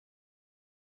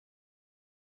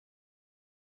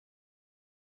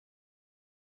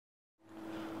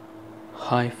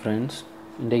Hi friends,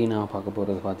 இன்றைக்கு நான் பார்க்க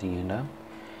போகிறது பார்த்தீங்கன்னா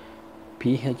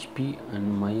PHP and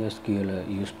mysql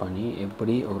யூஸ் பண்ணி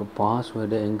எப்படி ஒரு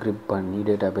பாஸ்வேர்டை என்கிரிப்ட் பண்ணி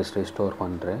டேட்டாபேஸில் ஸ்டோர்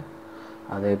பண்ணுறேன்,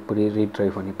 அதை எப்படி ரீட்ரை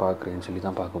பண்ணி பார்க்குறேன்னு சொல்லி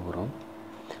தான் பார்க்க போகிறோம்.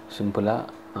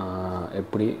 சிம்பிளாக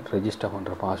எப்படி ரெஜிஸ்டர்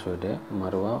பண்ணுற பாஸ்வேர்டு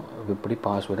மறுவா எப்படி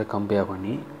பாஸ்வேர்டை கம்பேர்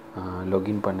பண்ணி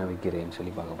லொகின் பண்ண வைக்கிறேன்னு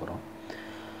சொல்லி பார்க்க போகிறோம்.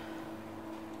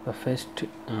 இப்போ ஃபஸ்ட்டு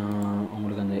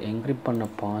உங்களுக்கு அந்த என்கிரிப்ட் பண்ண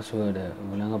பாஸ்வேர்டை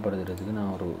விளங்கப்படுத்துறதுக்கு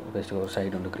நான் ஒரு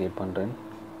சைட் ஒன்று க்ரியேட் பண்ணுறேன்.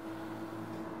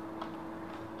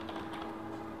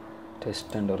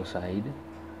 டெஸ்ட் அண்ட் ஒரு சைடு,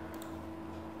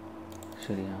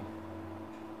 சரியா?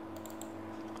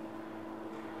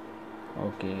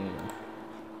 ஓகே,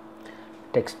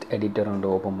 டெக்ஸ்ட் எடிட்டர்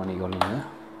ஒன்று ஓப்பன் பண்ணிக்கொள்ளுங்க.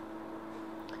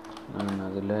 நான்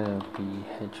அதில்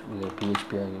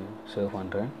PHP சேவ்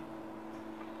பண்ணுறேன்.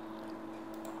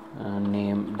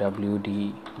 நேம்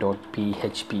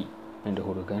wd.php என்று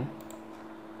கொடுக்கேன்.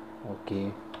 Okay,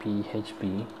 PHP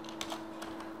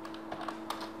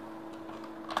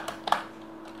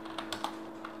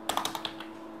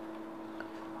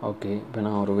okay. இப்போ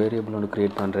நான் ஒரு வேரியபிள் ஒன்று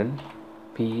க்ரியேட் பண்ணுறேன்,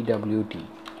 pwd.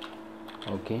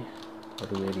 ஓகே,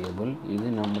 ஒரு வேரியபிள். இது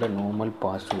நம்மளோட நார்மல்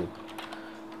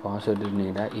பாஸ்வேர்டு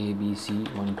நேடா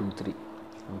abc123.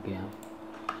 ஓகே,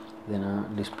 இதை நான்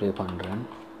டிஸ்பிளே பண்ணுறேன்.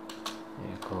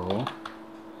 எக்கோ,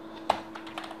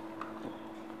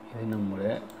 இது நம்மளோட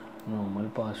நார்மல்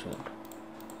பாஸ்வேர்டு,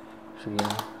 சரியா?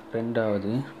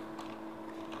 ரெண்டாவது,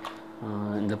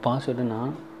 இந்த பாஸ்வேர்டு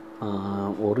நான்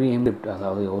ஒரு என்கிரிப்ட்,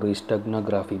 அதாவது ஒரு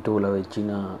ஸ்டெக்னோகிராஃபி டூலை வச்சு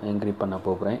நான் என்கிரிப்ட் பண்ண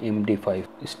போகிறேன். MD5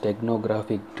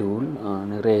 ஸ்டெக்னோகிராஃபிக் டூல்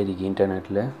நிறைய இருக்குது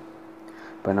இன்டர்நெட்டில்.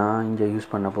 இப்போ நான் இங்கே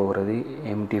யூஸ் பண்ண போகிறது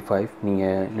MD5.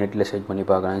 நீங்கள் நெட்டில் சர்ச் பண்ணி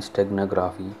பார்க்கலாம்,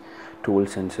 ஸ்டெக்னோகிராஃபி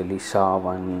டூல்ஸ்ன்னு சொல்லி.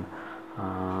 ஷாவன்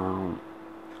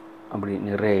அப்படி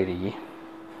நிறைய இருக்கு,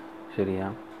 சரியா?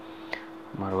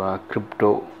 மறுவா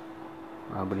கிரிப்டோ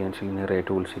அப்படின்னு சொல்லி நிறைய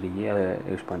டூல்ஸ் இருக்கு, அதை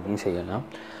யூஸ் பண்ணி செய்யலாம்.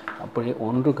 அப்படி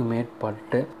ஒன்றுக்கு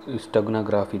மேற்பட்ட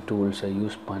ஸ்டெக்னோகிராஃபி டூல்ஸை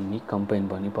யூஸ் பண்ணி கம்பைன்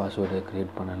பண்ணி பாஸ்வேர்டை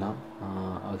க்ரியேட் பண்ணலாம்.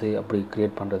 அது அப்படி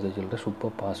க்ரியேட் பண்ணுறது சொல்லிட்டு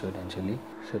சூப்பர் பாஸ்வேர்டுன்னு சொல்லி.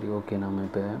 சரி, ஓகே, நம்ம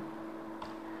இப்போ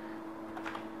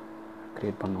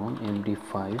க்ரியேட் பண்ணுவோம்.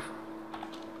 MD5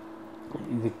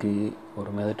 இதுக்கு ஒரு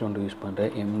மெத்தட் ஒன்று யூஸ்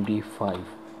பண்ணுறேன். MD5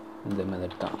 இந்த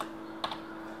மெத்தட் தான்.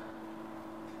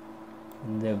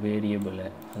 இந்த வேரியபிளை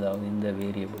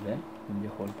இங்கே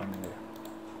ஹோல்ட் பண்ணுங்கள்.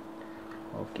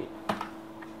 ஓகே,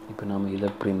 இப்போ நாம் இதை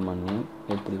பிரிண்ட் பண்ணி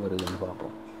எப்படி வருதுன்னு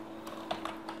பார்ப்போம்.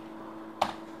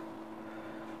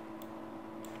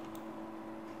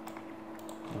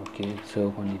 ஓகே,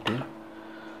 சேவ்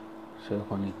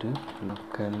பண்ணிவிட்டு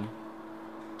லோக்கல்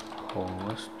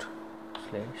ஹோஸ்ட்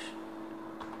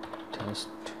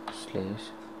 /test/pwd.php.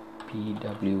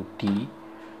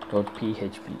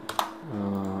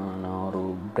 நான் ஒரு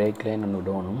பிரேக் லைன் ஒன்று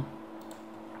விடணும்.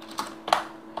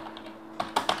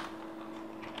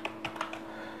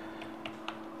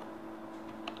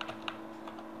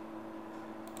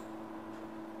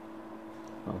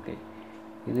 ஓகே,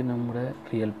 இது நம்மளோட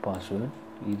ரியல் பாஸ்வேர்டு,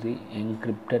 இது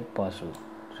என்கிரிப்டட் பாஸ்வேர்டு,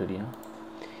 சரியா?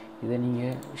 இதை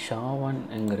நீங்கள்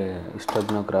ஷாவன்ங்கிற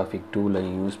ஸ்டெக்னோகிராஃபிக் டூலை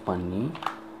யூஸ் பண்ணி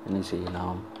என்ன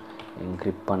செய்யலாம்,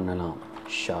 என்கிரிப்ட் பண்ணலாம்.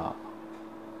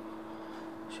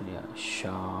 சரியா,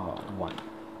 ஷாவன்.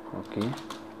 ஓகே,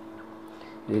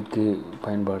 இதுக்கு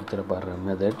பயன்படுத்தப்படுற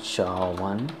மெத்தட்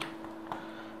ஷாவன்.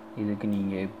 இதுக்கு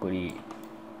நீங்கள் எப்படி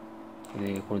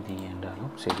இதை கொடுத்தீங்க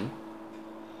என்றாலும் சரி.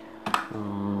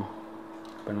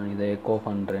 இப்போ நான் இதை எக்கோ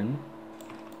பண்ணுறேன்.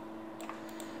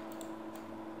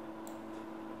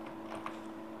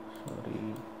 சாரி,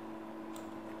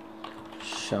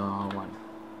 ஷாவன்.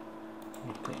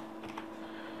 ஓகே,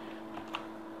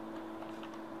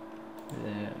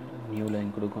 இதை நியூ லைன்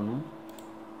கொடுக்கணும்.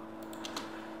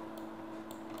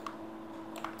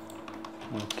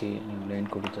 ஓகே, நியூ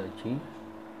லைன் கொடுத்தாச்சு.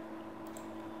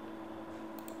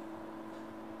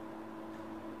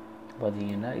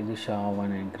 பார்த்தீங்கன்னா இது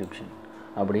ஷாவன் என்கிரிப்ஷன்.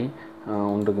 அப்படி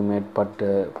ஒன்றுக்கு மேற்பட்ட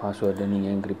பாஸ்வேர்டை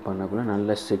நீங்கள் என்கிரிப்ட் பண்ணக்குள்ள நல்ல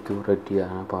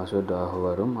செக்யூரிட்டியான பாஸ்வேர்டாக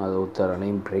வரும். அதை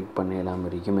ஒருத்தராலையும் பிரேக் பண்ணலாம்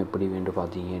இருக்கும். எப்படி வேண்டும்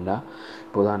பார்த்தீங்கன்னா,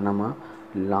 இப்போ உதாரணமாக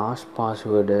லாஸ்ட்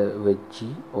பாஸ்வேர்டை வச்சு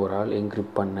ஒரு ஆள்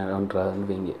என்கிரிப்ட் பண்ணுறன்னு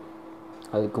வைங்க.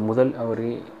 அதுக்கு முதல் அவர்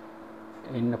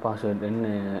என்ன பாஸ்வேர்டு, என்ன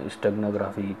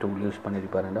ஸ்டெக்னோகிராஃபி டூல் யூஸ்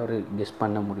பண்ணியிருப்பாருன்னா அவர் கெஸ்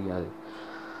பண்ண முடியாது,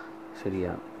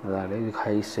 சரியா? அதாவது இது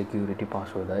ஹை செக்யூரிட்டி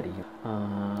பாஸ்வேர்டாக இருக்கும்.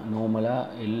 நார்மலாக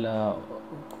எல்லா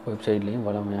வெப்சைட்லேயும்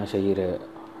வளமையாக செய்கிற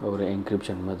ஒரு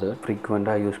என்கிரிப்ஷன் மெத்தட்,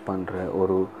 ஃப்ரீக்வெண்ட்டாக யூஸ் பண்ணுற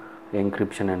ஒரு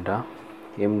என்கிரிப்ஷன் என்றால்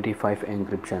MD5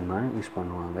 என்கிரிப்ஷன் தான் யூஸ்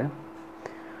பண்ணுவாங்க.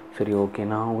 சரி, ஓகே,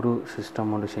 நான் ஒரு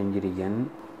சிஸ்டம் ஒன்று செஞ்சிருக்கேன்.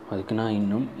 அதுக்கு நான்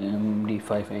இன்னும்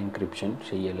MD5 என்கிரிப்ஷன்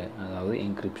செய்யலை, அதாவது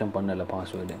என்கிரிப்ஷன் பண்ணலை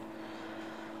பாஸ்வேர்டு,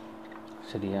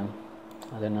 சரியா?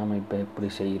 அதை நாம் இப்போ எப்படி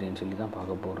செய்கிறேன்னு சொல்லி தான்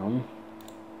பார்க்க போகிறோம்.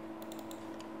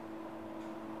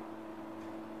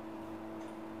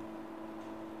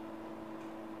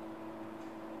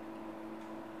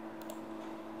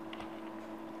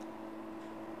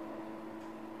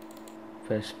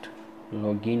 ஃபர்ஸ்ட்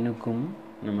லாகினுக்கும்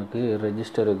நமக்கு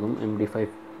ரெஜிஸ்டருக்கும் MD5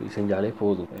 செஞ்சாலே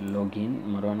போதும். லாகின்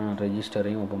மறுபடியும் நான்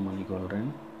ரெஜிஸ்டரையும் ஓப்பன் பண்ணிக்கொள்கிறேன்.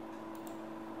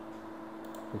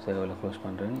 சேவலை க்ளோஸ்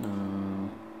பண்ணுறேன்.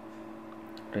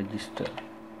 ரெஜிஸ்டர்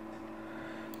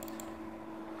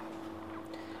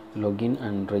லாகின்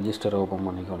அண்ட் ரெஜிஸ்டரை ஓப்பன்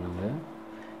பண்ணிக்கொள்ளுங்க.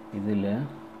 இதில்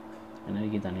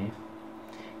என்ன தானே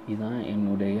இதுதான்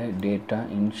என்னுடைய டேட்டா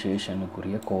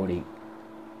இன்சேஷனுக்குரிய கோடிங்.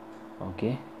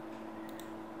 ஓகே,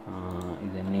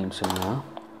 இது என்னன்னு சொன்னால்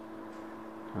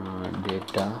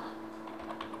டேட்டா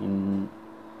இன்சேஷன்.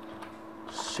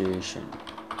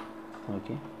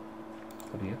 ஓகே,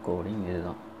 உரிய கோடிங்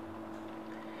இதுதான்.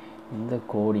 இந்த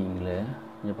கோடிங்கில்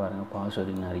இங்கே பாருங்கள்,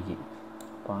 பாஸ்வேர்டுன்னு அறிக்கை.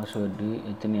 பாஸ்வேர்டு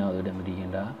எத்தனையாவது இடம்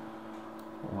இருக்கேண்டா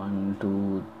 1 2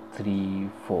 3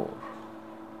 4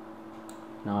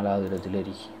 4வது இடத்துல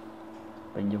இருக்கு.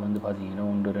 இப்போ இங்கே வந்து பார்த்தீங்கன்னா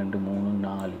 1 2 3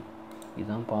 4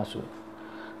 இதுதான் பாஸ்வேர்டு.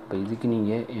 இப்போ இதுக்கு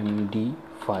நீங்கள்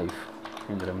MD5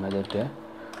 என்கிற மெத்தட்டை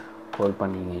கால்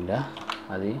பண்ணிங்கன்னா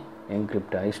அது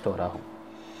என்கிரிப்ட் ஆகி ஸ்டோர் ஆகும்.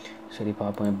 சரி,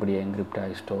 பார்ப்போம் எப்படி என்கிரிப்ட்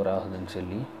ஆகி ஸ்டோர் ஆகுதுன்னு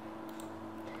சொல்லி.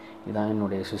 இதான்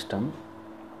என்னுடைய சிஸ்டம்.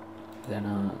 இதை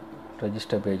நான்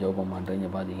ரெஜிஸ்டர் பேஜ் ஓப்பன் பண்ணுறேன்.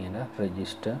 இங்கே பார்த்தீங்கன்னா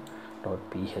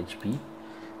register.php.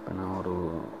 இப்போ நான் ஒரு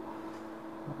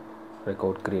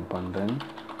ரெக்கார்ட் க்ரியேட் பண்ணுறேன்.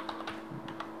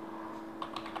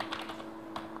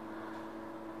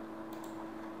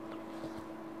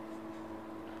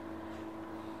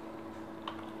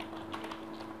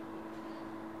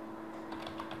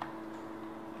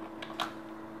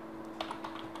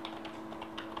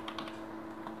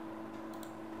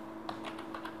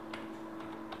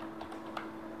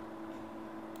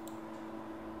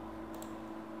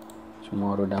 சும்மா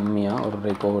ஒரு டம்மியாக ஒரு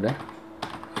ரெக்கார்டை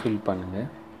ஃபில் பண்ணுங்கள்.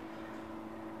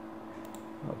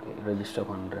 ஓகே, ரெஜிஸ்டர்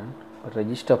பண்ணுறேன்.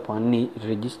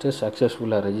 ரெஜிஸ்டர்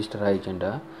சக்ஸஸ்ஃபுல்லாக ரெஜிஸ்டர்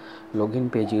ஆகிடுச்சுண்டா லாகின்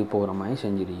பேஜுக்கு போகிற மாதிரி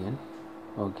செஞ்சிருக்கேன்.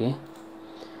 ஓகே,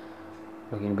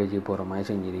 லாகின் பேஜுக்கு போகிற மாதிரி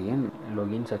செஞ்சிருக்கேன்.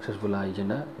 லாகின் சக்ஸஸ்ஃபுல்லாக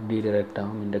ஆகிடுச்சுண்டா டீடைரெக்ட்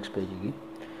ஆகும் இண்டெக்ஸ் பேஜுக்கு.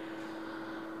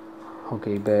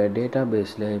 ஓகே, இப்போ டேட்டா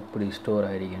பேஸில் எப்படி ஸ்டோர்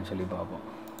ஆகிடுக்குன்னு சொல்லி பார்ப்போம்.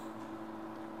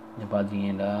 இங்கே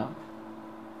பார்த்தீங்கன்னா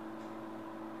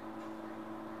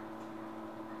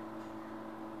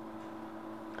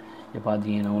இப்போ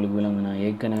பார்த்தீங்கன்னா உங்களுக்கு விளங்கு, நான்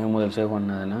ஏற்கனவே முதல் சேவ்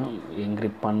பண்ணதுன்னா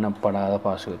என்கிரிப்ட் பண்ணப்படாத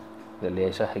பாஸ்வேர்ட். இதை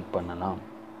லேசாக ஹேக் பண்ணலாம்,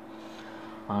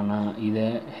 ஆனால் இதை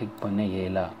ஹேக் பண்ண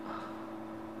இயலா.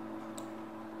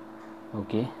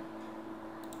 ஓகே,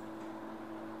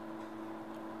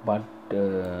 பட்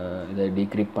இதை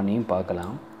டீக்ரிப்ட் பண்ணியும்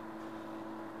பார்க்கலாம்.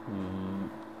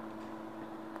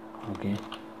 ஓகே,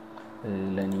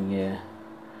 இதில் நீங்கள்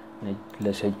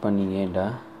நெட்டில் சர்ச் பண்ணிங்கடா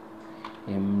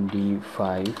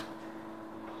MD5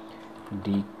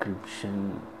 decryption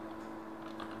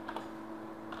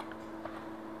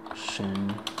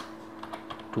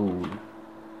tool.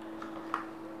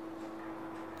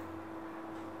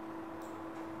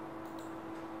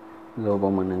 இதை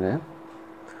ஓப்பன் பண்ணுங்க.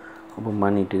 ஓப்பன்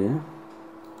பண்ணிவிட்டு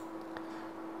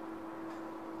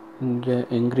இங்கே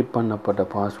என்கிரிப்ட் பண்ணப்பட்ட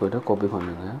பாஸ்வேர்டை காப்பி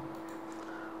பண்ணுங்கள்.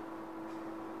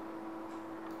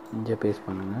 இங்கே பேஸ்ட்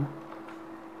பண்ணுங்கள்.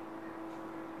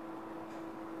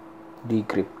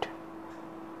 decrypt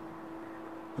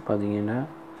பார்த்தீங்கன்னா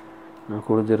நான்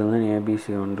கொடுத்துருந்தேன் ABC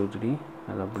 1 2 3,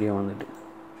 அது அப்படியே வந்துட்டு.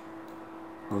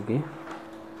 ஓகே,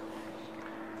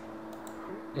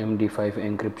 MD5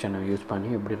 என்கிரிப்ஷனை யூஸ் பண்ணி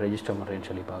எப்படி ரெஜிஸ்டர் பண்ணுறேன்னு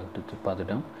சொல்லி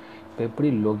பார்த்துட்டோம். இப்போ எப்படி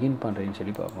லாகின் பண்ணுறேன்னு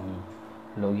சொல்லி பார்ப்போம்.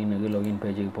 லாகின்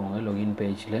பேஜுக்கு போங்க. லாகின்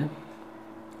பேஜில்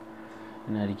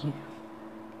என்ன இருக்கு,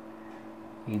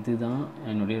 இதுதான்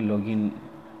என்னுடைய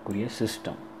லாகின்க்குரிய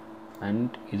சிஸ்டம்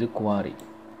அண்ட் இது குவாரி.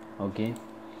 ஓகே,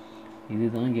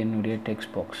 இதுதான் என்னுடைய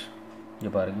டெக்ஸ்ட் பாக்ஸ்.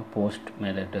 இங்கே பாருங்கள், போஸ்ட்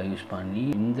மெத்தட்டை யூஸ் பண்ணி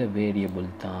இந்த வேரியபிள்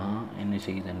தான் என்ன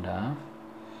செய்யுதுண்டா,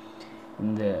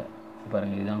 இந்த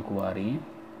பாருங்கள் இதுதான் குவாரி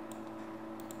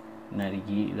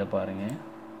நறுக்கி. இதை பாருங்கள்,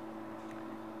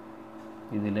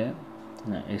 இதில்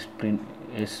நான்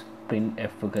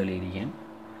printf எழுதியிருக்கேன்.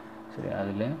 சரி,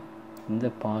 அதில் இந்த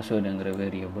பாஸ்வேர்டுங்கிற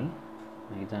வேரியபிள்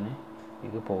இதுதானே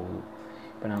இது போகுது.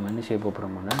 இப்போ நாம் என்ன செய்ய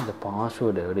போகிறோம்னா, இந்த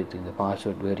பாஸ்வேர்டை எடுத்து, இந்த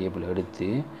பாஸ்வேர்ட் வேரியபிள் எடுத்து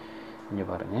இங்கே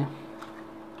பாருங்கள்,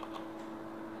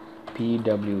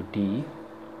 pwt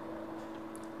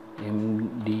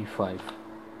MD5.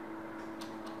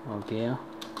 ஓகே,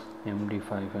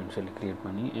 MD5 சொல்லி க்ரியேட்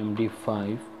பண்ணி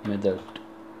MD5 மெத்தட்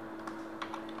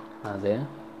அதை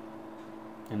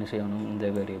என்ன செய்யணும், இந்த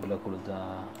வேரியபிளை கொடுத்தா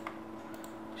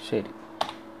சரி.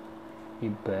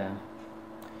 இப்போ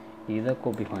இதை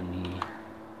காப்பி பண்ணி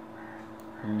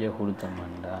இங்கே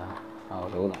கொடுத்தோம்டா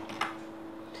அவ்வளோதான்.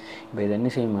 இப்போ இதை என்ன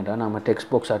செய்ய மாட்டா, நம்ம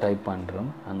டெக்ஸ்ட் பாக்ஸாக டைப் பண்ணுறோம்.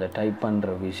 அந்த டைப் பண்ணுற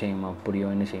விஷயம் அப்படியோ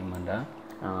என்ன செய்ய மாட்டா,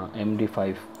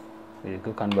 MD5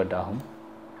 இதுக்கு கன்வெர்ட் ஆகும்.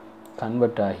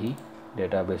 கன்வெர்ட் ஆகி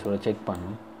டேட்டா பேஸோட செக்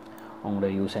பண்ணும். உங்களோட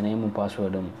யூசர் நேமும்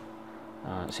பாஸ்வேர்டும்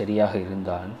சரியாக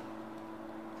இருந்தால்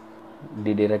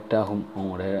டிரெக்ட் ஆகும்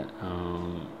உங்களோட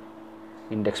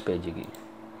இண்டெக்ஸ் பேஜுக்கு.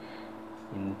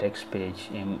 Index page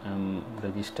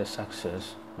register success.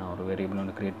 நான் ஒரு வேரியபிள்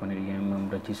ஒன்று க்ரியேட் பண்ணியிருக்கேன்,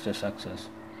 ரெஜிஸ்டர் சக்ஸஸ்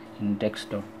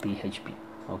index.php.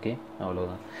 ஓகே,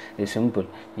 அவ்வளோதான். இது சிம்பிள்.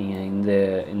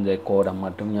 நீங்கள் இந்த கோடை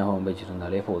மட்டும் ஞாபகம்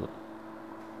வச்சுருந்தாலே போதும்.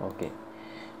 ஓகே,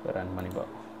 ரன் பண்ணி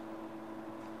பார்ப்போம்.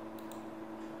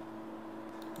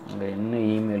 அங்கே என்ன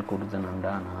இமெயில்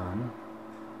கொடுத்தேன்டா நான்,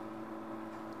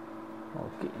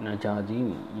 ஓகே, நஜாதி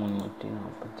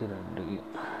 342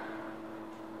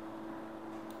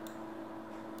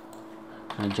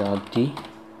 நஜாதி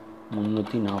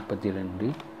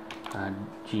 342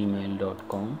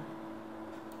 @gmail.com.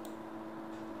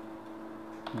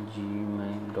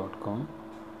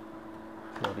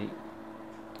 சாரி,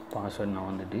 பாஸ்வேர்ட் நான்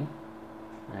வந்துட்டு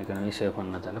ஏற்கனவே சேவ்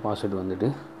பண்ணதால் பாஸ்வேர்டு வந்துட்டு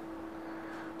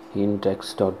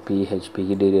index.php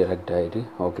redirect ஆகிட்டு.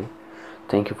 Okay,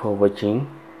 thank you for watching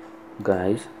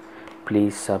guys.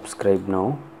 Please subscribe now.